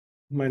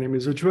My name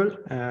is Ujjwal,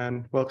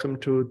 and welcome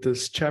to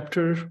this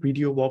chapter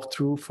video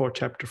walkthrough for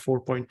chapter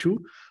 4.2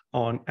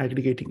 on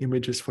aggregating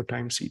images for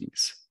time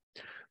series.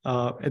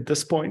 At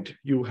this point,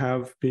 you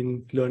have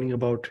been learning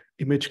about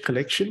image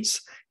collections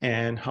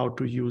and how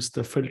to use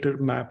the filter,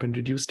 map, and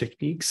reduce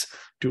techniques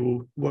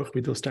to work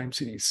with those time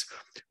series.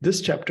 This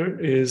chapter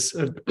is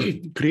a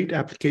great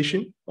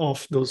application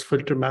of those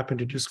filter, map, and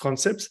reduce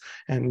concepts,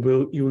 and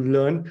you'll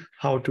learn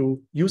how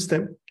to use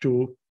them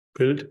to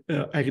build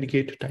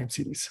aggregate time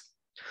series.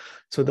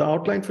 So the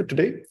outline for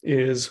today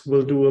is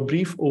we'll do a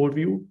brief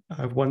overview. I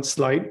have one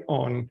slide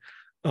on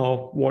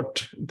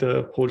what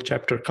the whole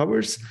chapter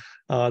covers.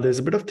 There's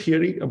a bit of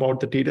theory about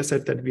the data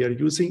set that we are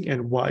using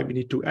and why we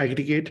need to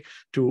aggregate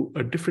to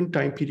a different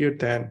time period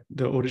than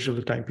the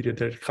original time period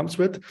that it comes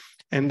with.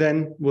 And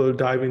then we'll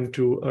dive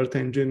into Earth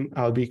Engine.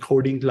 I'll be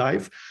coding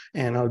live,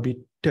 and I'll be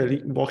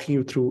walking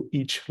you through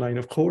each line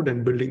of code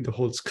and building the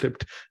whole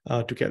script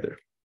together.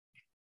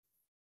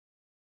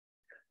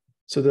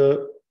 So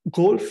the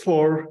goal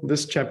for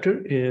this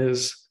chapter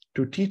is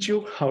to teach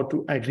you how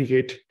to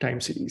aggregate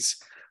time series.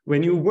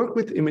 When you work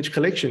with image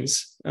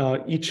collections,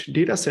 each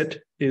data set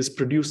is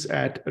produced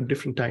at a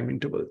different time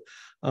interval.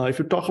 If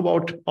you talk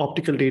about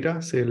optical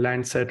data, say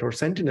Landsat or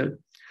Sentinel,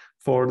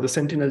 for the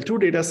Sentinel-2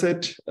 data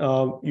set,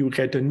 you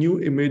get a new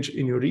image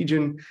in your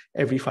region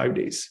every 5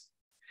 days.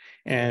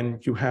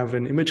 And you have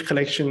an image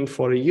collection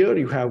for a year,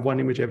 you have one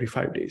image every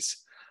 5 days.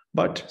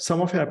 But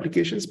some of your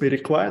applications may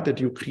require that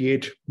you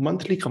create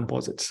monthly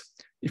composites.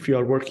 If you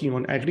are working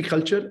on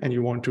agriculture and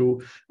you want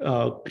to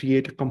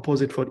create a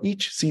composite for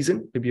each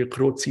season, maybe a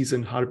growth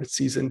season, harvest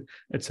season,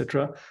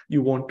 etc.,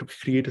 you want to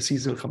create a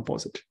seasonal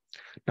composite.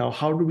 Now,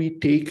 how do we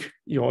take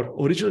your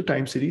original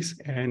time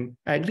series and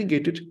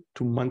aggregate it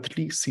to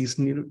monthly,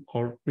 seasonal,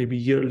 or maybe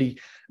yearly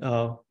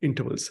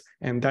intervals?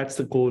 And that's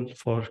the goal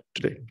for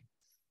today.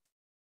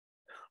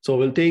 So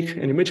we'll take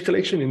an image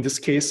collection, in this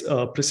case,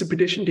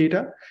 precipitation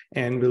data,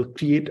 and we'll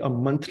create a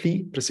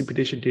monthly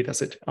precipitation data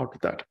set out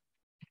of that.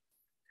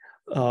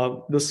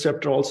 This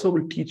chapter also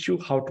will teach you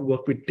how to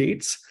work with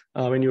dates.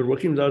 When you're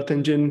working with Earth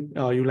Engine,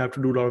 you'll have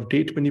to do a lot of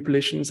date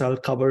manipulations. I'll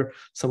cover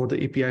some of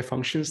the API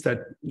functions that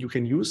you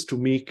can use to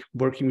make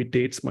working with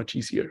dates much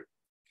easier.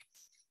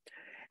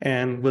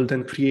 And we'll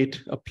then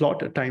create a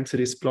plot, a time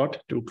series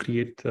plot, to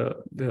create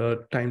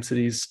the time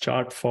series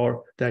chart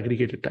for the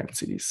aggregated time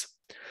series.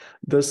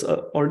 This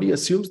already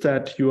assumes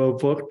that you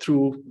have worked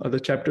through other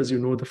chapters. You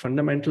know the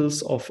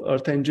fundamentals of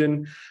Earth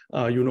Engine.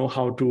 You know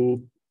how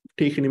to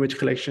take an image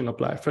collection,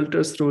 apply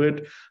filters through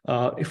it.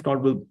 If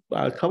not,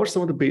 I'll cover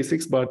some of the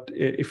basics, but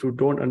if you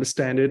don't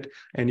understand it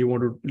and you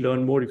want to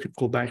learn more, you could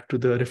go back to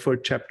the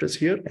referred chapters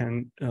here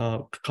and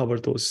cover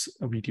those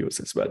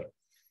videos as well.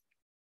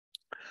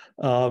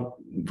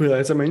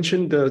 As I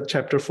mentioned, the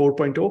chapter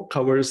 4.0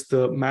 covers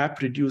the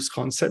map reduce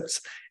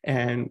concepts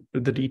and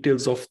the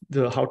details of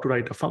how to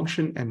write a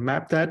function and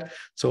map that.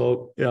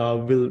 So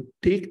we'll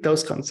take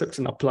those concepts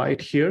and apply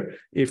it here.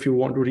 If you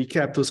want to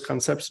recap those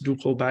concepts, do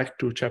go back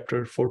to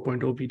chapter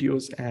 4.0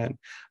 videos and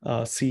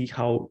see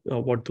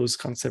what those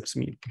concepts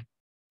mean.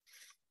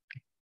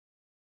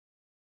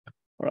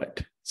 All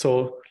right.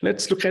 So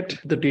let's look at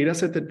the data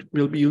set that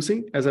we'll be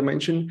using. As I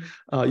mentioned,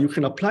 you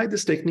can apply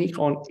this technique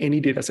on any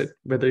data set,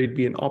 whether it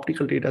be an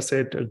optical data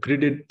set, a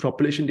gridded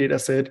population data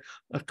set,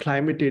 a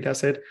climate data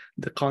set.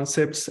 The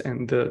concepts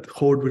and the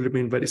code will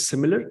remain very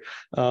similar.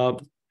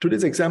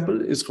 Today's example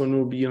is going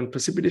to be on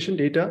precipitation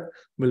data.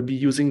 We'll be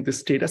using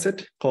this data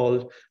set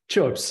called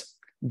CHIRPS.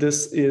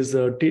 This is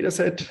a data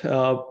set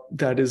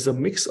that is a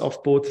mix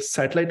of both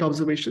satellite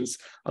observations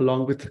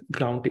along with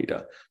ground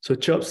data. So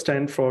CHIRPS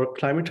stands for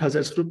Climate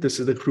Hazards Group. This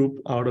is the group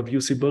out of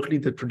UC Berkeley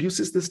that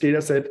produces this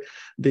data set.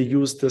 They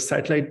use the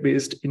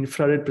satellite-based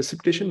infrared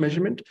precipitation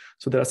measurement.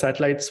 So there are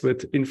satellites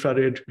with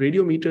infrared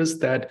radiometers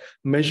that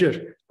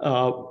measure,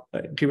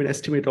 give an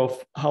estimate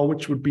of how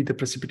much would be the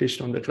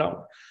precipitation on the ground.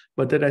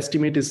 But that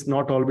estimate is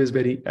not always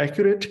very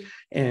accurate.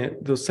 And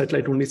those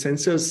satellite-only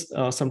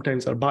sensors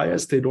sometimes are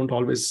biased. They don't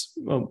always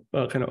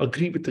kind of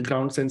agree with the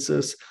ground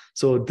sensors.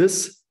 So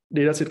this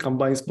data set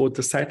combines both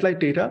the satellite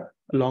data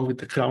along with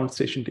the ground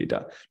station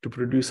data to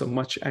produce a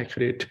much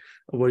accurate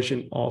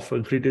version of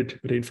a gridded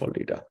rainfall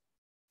data.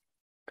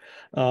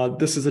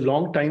 This is a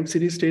long time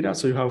series data.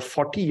 So you have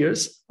 40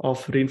 years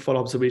of rainfall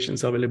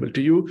observations available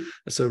to you.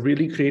 It's a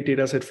really great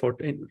data set for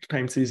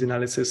time series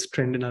analysis,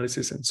 trend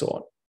analysis, and so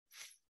on.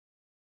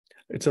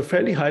 It's a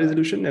fairly high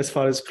resolution as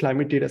far as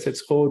climate data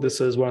sets go. This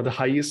is one of the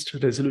highest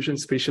resolution,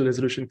 spatial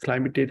resolution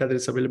climate data that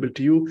is available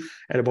to you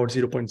at about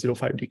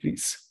 0.05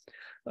 degrees.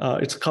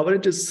 Its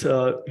coverage is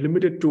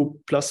limited to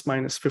plus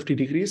minus 50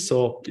 degrees.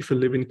 So if you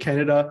live in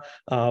Canada,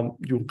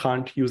 you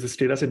can't use this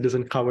data set. It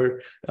doesn't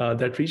cover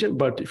that region.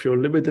 But if you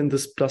live within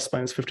this plus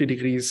minus 50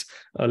 degrees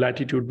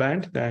latitude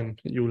band, then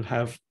you will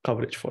have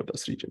coverage for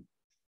this region.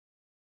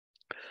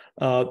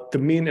 The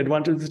main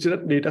advantage of this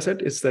data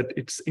set is that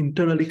it's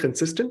internally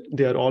consistent.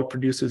 They are all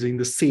produced using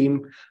the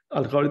same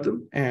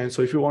algorithm. And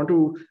so if you want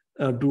to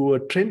do a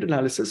trend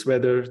analysis,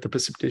 whether the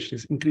precipitation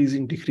is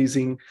increasing,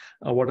 decreasing,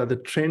 what are the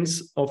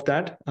trends of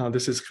that.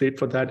 This is great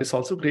for that. It's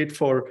also great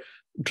for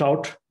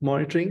drought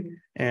monitoring,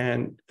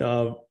 and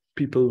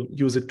people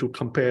use it to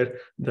compare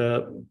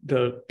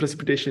the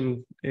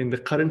precipitation in the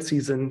current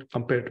season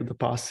compared to the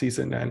past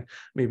season, and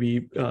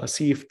maybe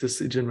see if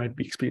this region might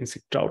be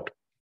experiencing drought.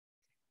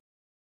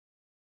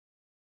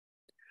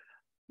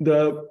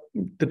 The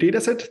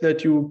data set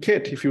that you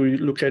get, if you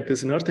look at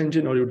this in Earth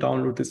Engine or you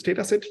download this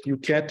data set, you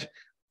get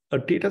a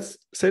data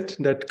set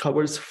that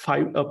covers a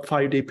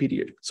 5-day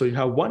period. So you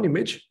have one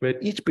image where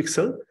each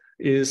pixel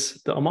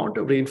is the amount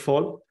of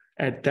rainfall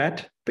at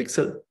that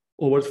pixel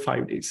over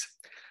 5 days.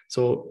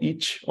 So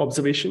each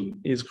observation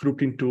is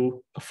grouped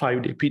into a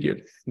 5-day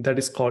period. That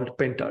is called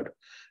pentad.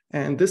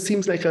 And this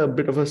seems like a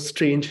bit of a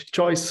strange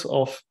choice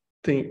of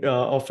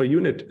a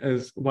unit,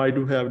 as why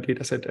do we have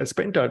data set as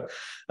pentad?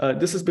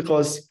 This is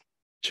because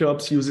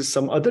Chirps uses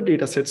some other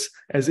data sets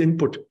as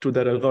input to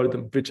their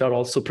algorithm, which are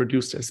also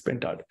produced as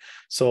pentad.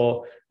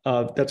 So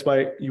that's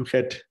why you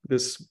get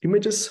this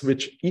images,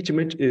 which each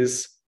image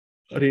is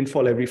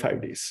rainfall every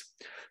 5 days.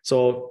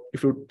 So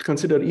if you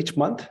consider each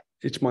month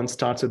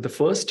starts at the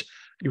 1st.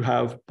 You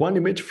have one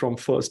image from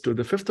 1st to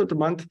the 5th of the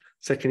month,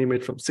 second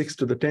image from 6th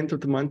to the 10th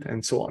of the month,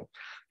 and so on.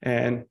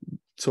 And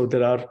so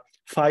there are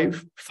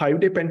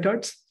 5-day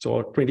pentads,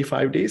 so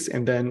 25 days.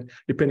 And then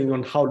depending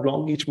on how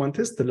long each month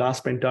is, the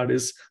last pentad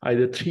is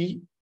either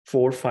 3,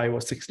 4, 5, or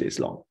 6 days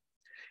long.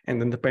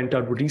 And then the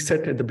pentad would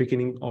reset at the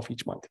beginning of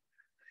each month.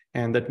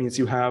 And that means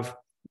you have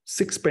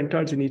 6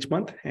 pentads in each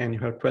month, and you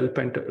have 12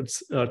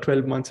 pentads,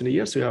 12 months in a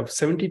year. So you have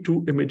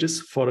 72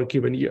 images for a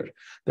given year.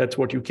 That's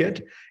what you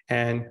get.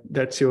 And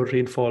that's your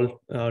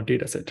rainfall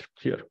data set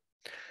here.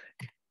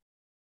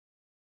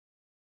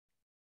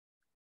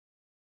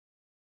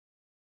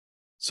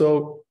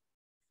 So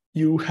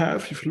you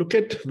have, if you look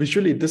at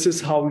visually, this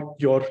is how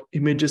your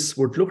images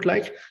would look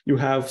like. You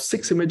have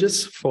 6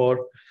 images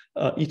for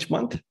each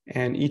month,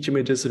 and each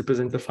images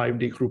represent the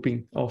 5-day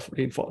grouping of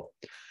rainfall.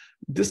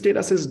 This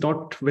data set is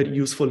not very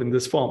useful in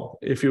this form.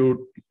 If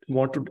you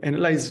want to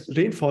analyze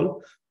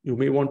rainfall, you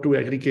may want to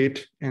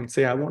aggregate and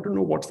say, I want to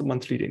know what's the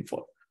monthly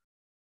rainfall.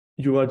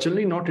 You are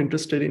generally not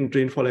interested in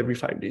rainfall every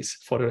 5 days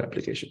for an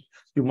application.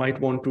 You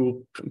might want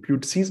to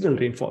compute seasonal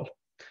rainfall.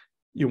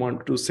 You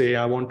want to say,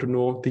 I want to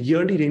know the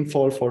yearly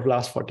rainfall for the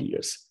last 40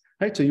 years,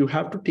 right? So you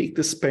have to take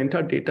this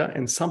pentad data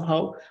and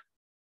somehow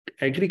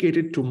aggregate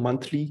it to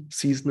monthly,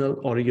 seasonal,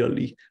 or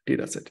yearly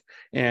data set.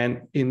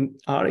 And in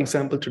our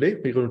example today,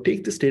 we're going to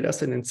take this data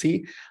set and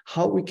see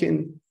how we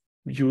can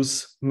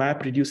use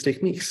MapReduce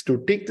techniques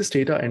to take this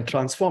data and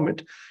transform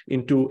it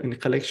into a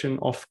collection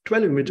of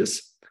 12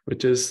 images,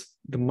 which is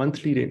the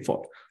monthly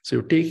rainfall. So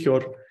you take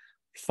your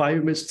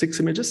 6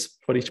 images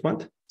for each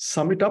month,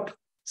 sum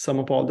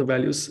up all the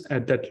values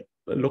at that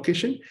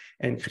location,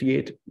 and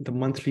create the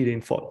monthly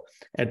rainfall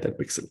at that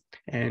pixel.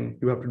 And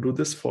you have to do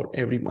this for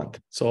every month.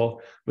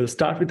 So we'll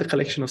start with a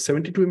collection of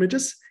 72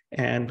 images,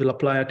 and we'll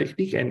apply a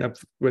technique, end up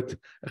with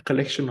a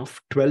collection of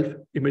 12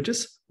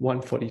 images,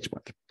 one for each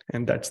month.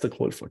 And that's the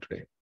goal for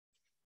today.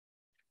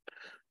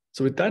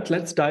 So with that,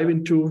 let's dive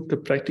into the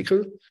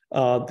practical.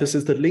 This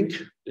is the link.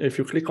 If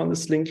you click on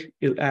this link,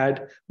 it'll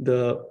add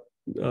the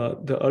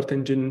Earth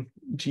Engine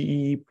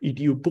GE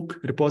EDU book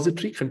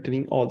repository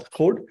containing all the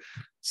code.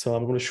 So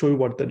I'm going to show you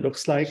what that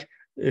looks like.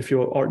 If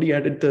you've already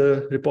added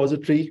the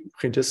repository, you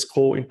can just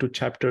go into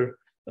chapter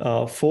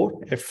 4,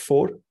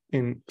 F4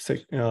 in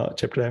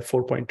chapter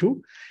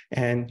F4.2,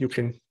 and you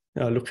can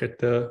look at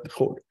the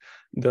code.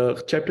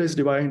 The chapter is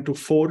divided into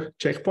 4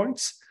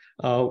 checkpoints,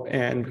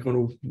 and we're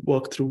going to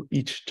work through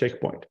each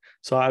checkpoint.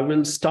 So I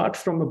will start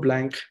from a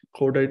blank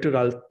code editor.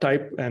 I'll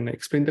type and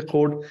explain the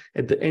code.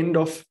 At the end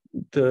of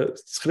the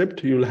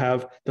script, you'll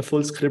have the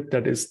full script,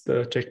 that is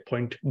the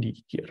checkpoint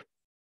D here.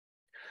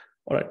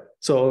 All right,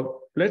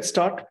 so let's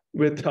start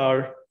with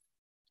our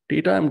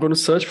data. I'm going to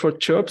search for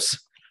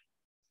chirps.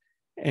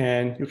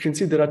 And you can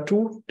see there are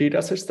 2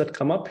 data sets that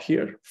come up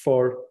here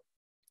for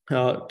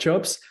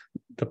chirps.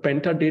 The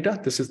pentad data,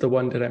 this is the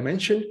one that I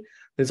mentioned.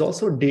 There's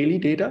also daily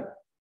data.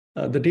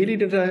 The daily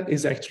data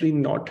is actually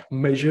not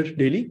measured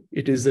daily.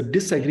 It is a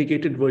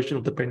disaggregated version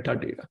of the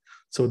pentad data.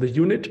 So the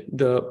unit,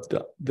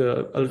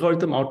 the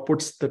algorithm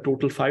outputs the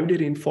total 5-day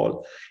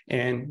rainfall,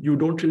 and you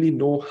don't really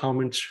know how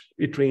much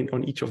it rained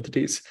on each of the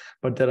days.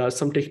 But there are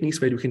some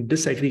techniques where you can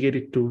disaggregate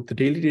it to the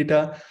daily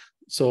data.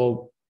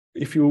 So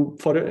if you,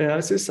 for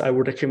analysis, I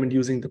would recommend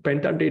using the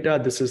pentad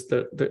data. This is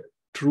the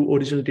true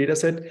original data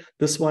set.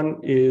 This one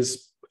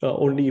is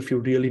only if you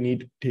really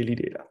need daily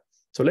data.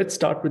 So let's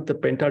start with the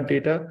pentad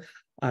data.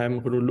 I'm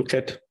going to look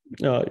at,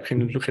 you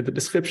can look at the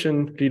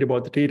description, read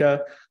about the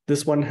data.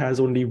 This one has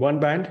only one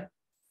band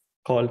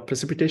called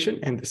precipitation,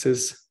 and this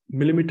is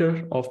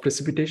millimeter of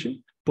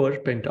precipitation per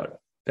pentad.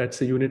 That's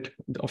the unit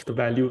of the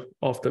value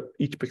of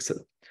each pixel.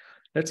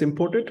 Let's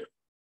import it.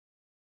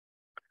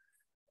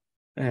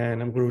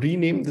 And I'm going to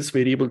rename this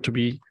variable to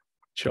be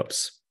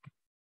chirps.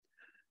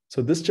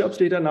 So this chirps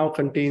data now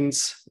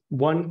contains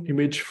one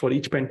image for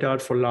each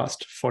pentad for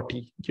last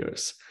 40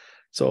 years.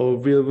 So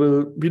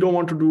we don't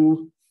want to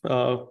do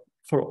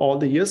for all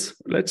the years.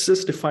 Let's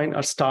just define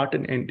our start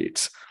and end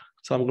dates.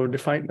 So I'm going to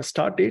define a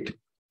start date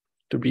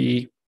to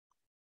be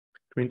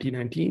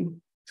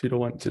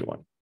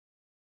 2019-01-01.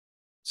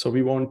 So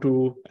we want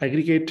to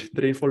aggregate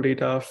the rainfall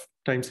data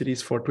time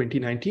series for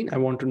 2019. I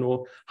want to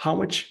know how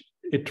much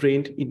it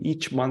rained in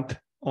each month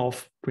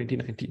of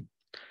 2019.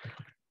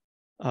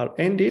 Our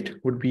end date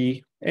would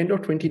be end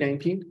of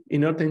 2019.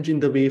 In Earth Engine,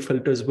 the way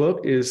filters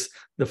work is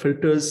the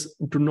filters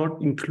do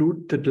not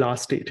include the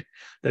last date.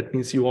 That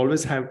means you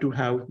always have to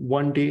have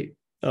 1 day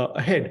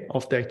ahead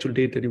of the actual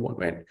date that you want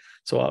to end.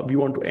 So we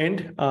want to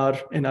end our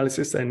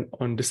analysis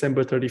on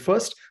December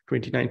 31st,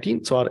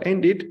 2019. So our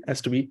end date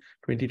has to be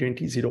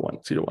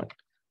 2020-01-01.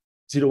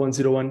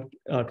 01-01,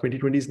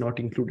 2020 is not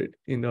included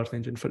in the Earth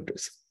Engine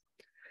filters.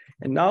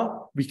 And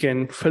now we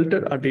can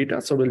filter our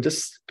data. So we'll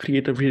just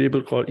create a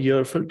variable called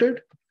year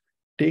filtered,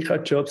 take our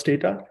chirps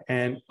data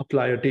and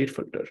apply a date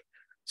filter.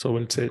 So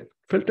we'll say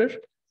filter,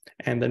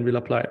 and then we'll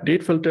apply a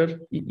date filter,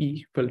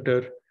 EE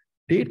filter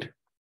date,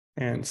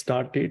 and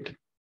start date,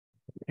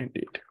 end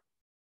date.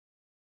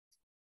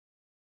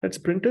 Let's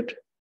print it.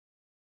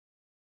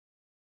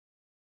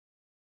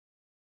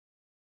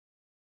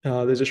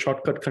 There's a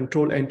shortcut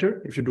Control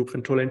Enter. If you do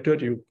Control Enter,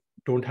 you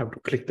don't have to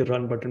click the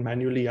run button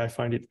manually. I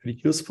find it very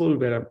useful.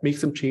 Where I make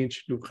some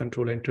change, do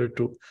Control Enter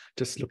to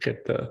just look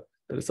at the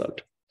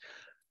result.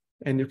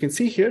 And you can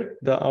see here,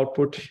 the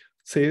output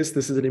says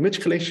this is an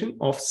image collection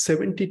of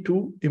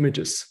 72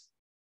 images.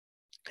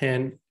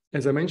 And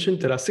as I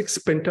mentioned, there are 6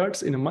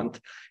 pentards in a month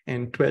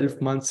and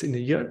 12 months in a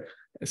year.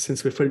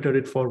 Since we filtered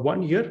it for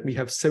 1 year, we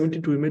have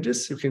 72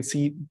 images. You can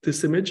see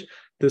this image.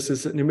 This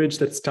is an image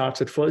that starts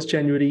at 1st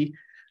January,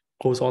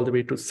 goes all the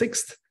way to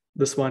 6th.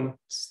 This one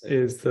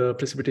is the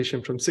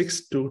precipitation from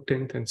 6th to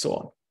 10th and so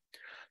on.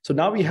 So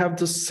now we have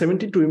those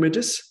 72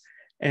 images,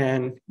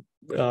 and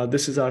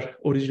this is our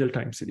original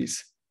time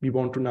series. We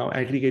want to now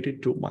aggregate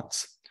it to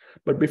months.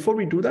 But before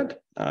we do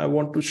that, I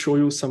want to show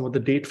you some of the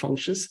date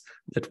functions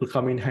that will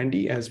come in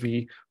handy as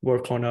we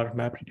work on our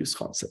MapReduce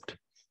concept.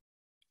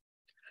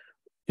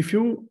 If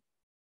you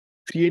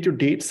create your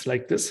dates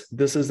like this,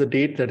 this is the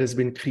date that has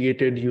been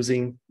created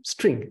using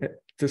string.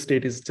 This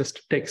date is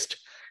just text,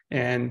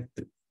 and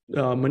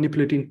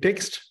manipulating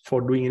text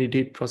for doing any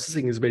date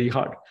processing is very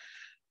hard.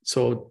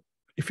 So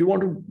if you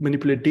want to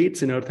manipulate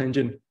dates in Earth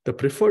Engine, the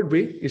preferred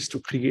way is to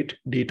create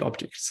date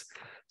objects.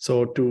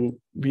 So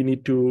we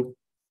need to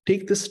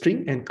take this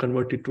string and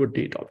convert it to a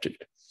date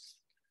object.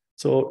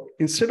 So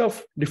instead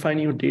of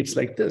defining your dates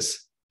like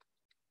this,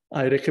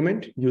 I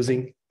recommend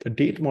using the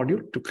date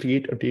module to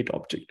create a date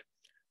object.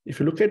 If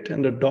you look at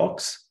under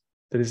docs,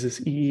 there is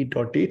this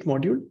ee.date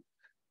module.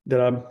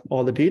 There are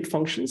all the date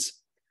functions.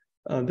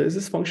 There is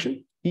this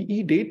function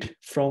ee.date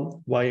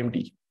from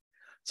YMD.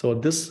 So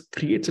this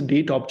creates a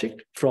date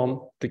object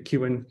from the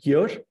given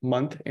year,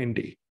 month, and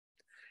day.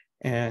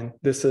 And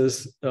this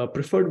is a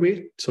preferred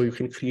way, so you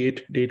can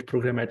create date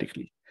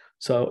programmatically.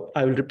 So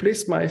I will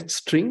replace my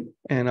string,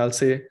 and I'll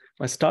say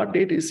my start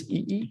date is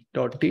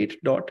ee.date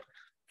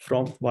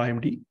from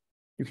YMD.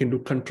 You can do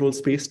control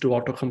space to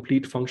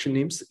autocomplete function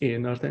names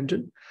in Earth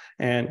Engine.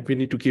 And we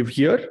need to give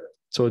year.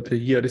 So the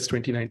year is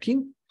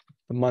 2019,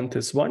 the month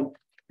is 1,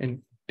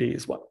 and day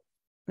is 1.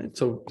 Right?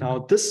 So now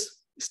this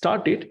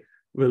start date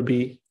will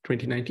be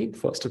 2019,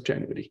 1st of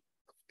January.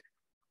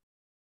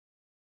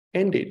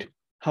 End date.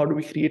 How do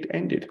we create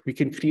end date? We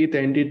can create the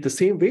end date the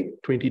same way,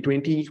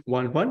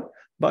 2020-01,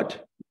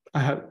 but I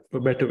have a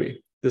better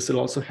way. This will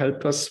also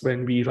help us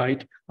when we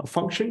write a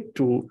function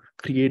to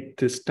create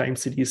this time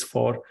series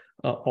for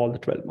all the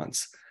 12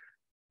 months.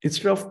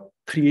 Instead of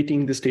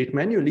creating this date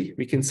manually,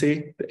 we can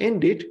say the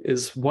end date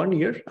is 1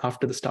 year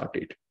after the start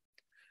date.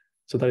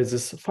 So there is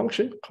this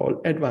function called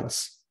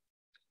advance,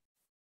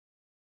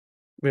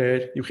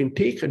 where you can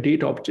take a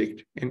date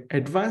object and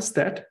advance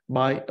that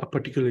by a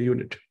particular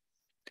unit.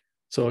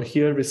 So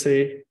here we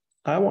say,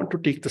 I want to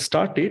take the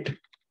start date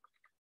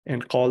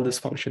and call this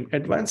function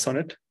advance on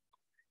it.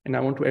 And I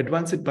want to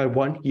advance it by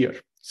 1 year.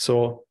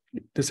 So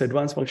this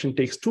advance function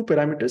takes 2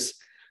 parameters,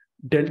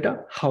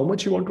 delta, how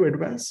much you want to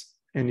advance,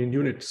 and in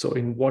unit. So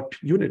in what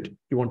unit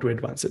you want to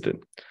advance it in.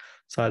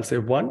 So I'll say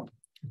 1,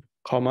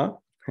 comma,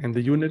 and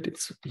the unit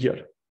is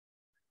year.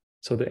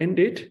 So the end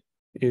date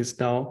is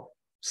now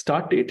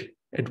start date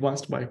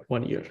advanced by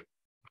 1 year.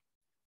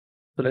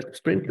 So let's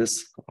print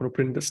this. I'm going to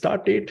print the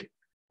start date.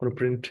 I'm going to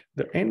print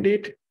the end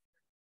date.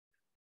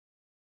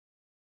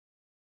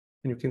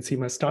 And you can see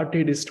my start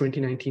date is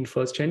 2019,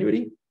 1st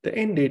January. The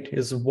end date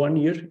is 1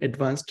 year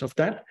advanced of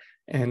that.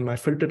 And my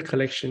filtered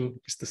collection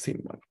is the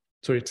same one.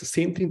 So it's the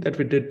same thing that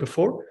we did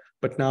before,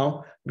 but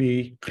now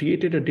we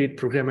created a date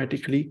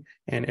programmatically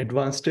and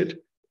advanced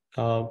it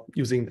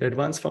using the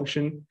advance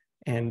function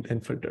and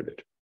then filtered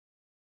it.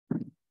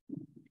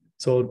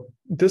 So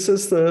this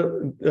is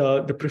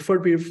the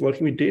preferred way of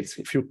working with dates.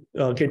 If you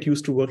get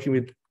used to working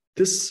with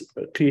this,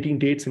 creating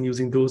dates and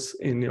using those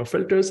in your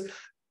filters,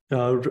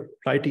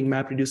 writing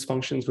MapReduce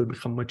functions will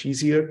become much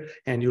easier,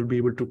 and you'll be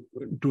able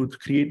to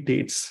create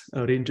dates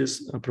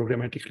ranges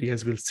programmatically,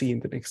 as we'll see in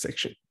the next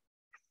section.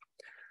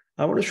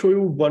 I want to show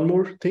you one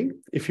more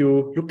thing. If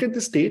you look at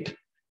this date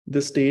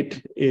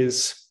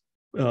is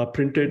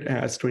printed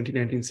as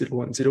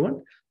 2019-01-01.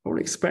 I want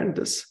to expand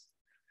this.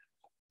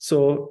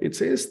 So it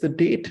says the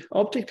date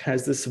object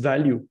has this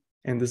value,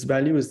 and this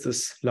value is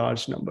this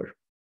large number.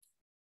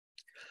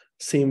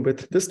 Same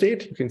with this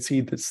date. You can see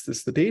this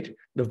is the date.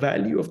 The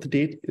value of the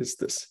date is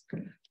this.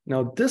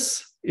 Now,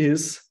 this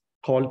is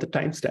called the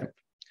timestamp.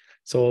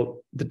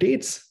 So the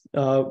dates,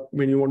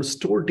 when you want to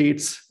store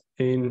dates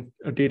in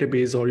a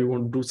database or you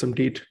want to do some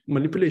date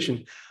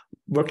manipulation,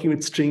 working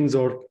with strings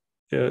or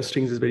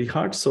strings is very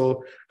hard.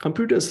 So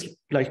computers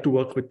like to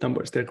work with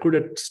numbers. They're good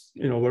at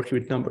working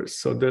with numbers.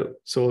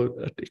 So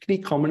a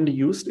technique commonly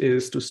used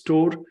is to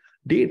store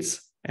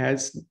dates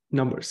as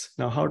numbers.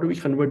 Now, how do we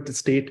convert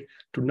this date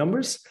to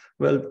numbers?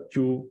 Well,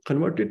 you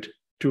convert it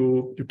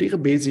to, you take a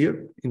base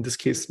year, in this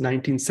case,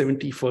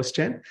 1970 1st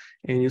Jan,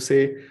 and you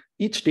say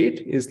each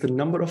date is the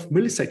number of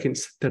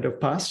milliseconds that have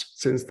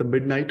passed since the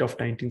midnight of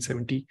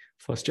 1970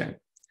 1st Jan.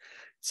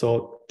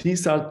 So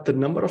these are the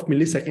number of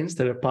milliseconds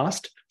that have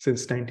passed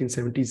since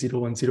 1970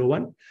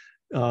 0101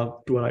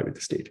 to arrive at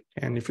this date.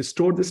 And if you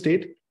store this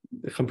date,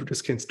 the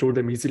computers can store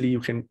them easily. You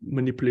can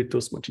manipulate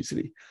those much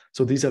easily.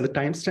 So these are the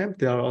timestamp.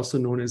 They are also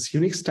known as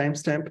Unix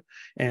timestamp.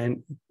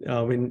 And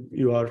when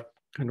you are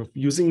kind of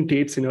using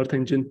dates in Earth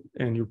Engine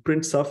and you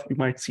print stuff, you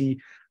might see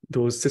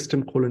those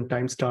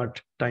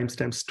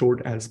timestamp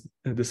stored as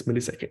this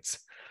milliseconds.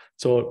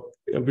 So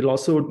we'll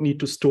also need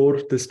to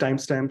store this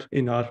timestamp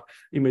in our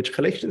image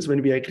collections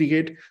when we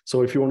aggregate.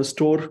 So if you want to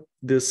store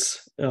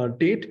this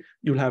date,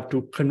 you'll have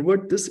to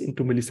convert this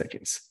into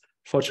milliseconds.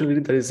 Fortunately,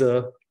 there is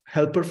a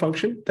helper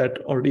function that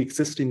already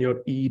exists in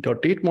your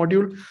e.date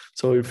module.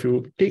 So if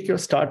you take your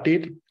start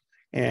date,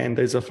 and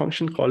there's a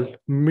function called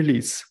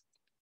millis.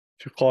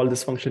 If you call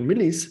this function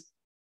millis,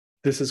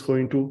 this is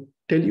going to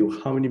tell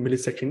you how many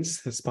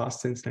milliseconds has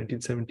passed since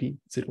 1970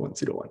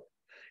 0101.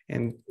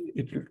 And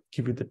it will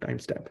give you the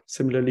timestamp.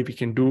 Similarly, we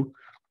can do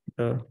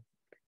the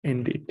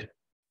end date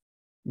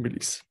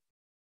millis.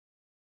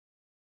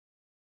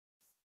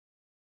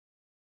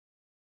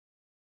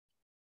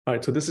 All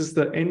right, so this is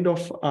the end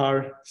of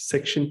our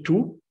section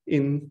 2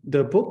 in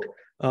the book.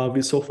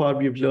 So far,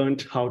 we've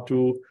learned how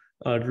to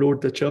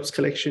load the chirps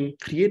collection,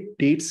 create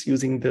dates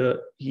using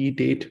the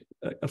e-date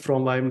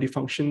from IMD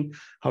function,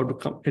 how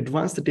to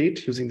advance the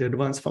date using the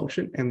advance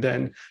function, and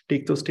then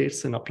take those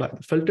dates and apply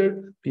the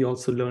filter. We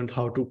also learned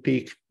how to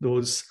take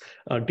those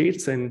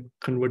dates and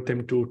convert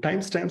them to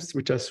timestamps,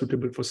 which are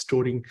suitable for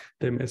storing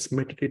them as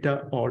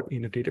metadata or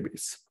in a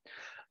database.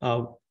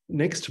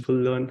 Next, we'll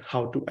learn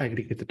how to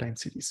aggregate the time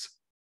series.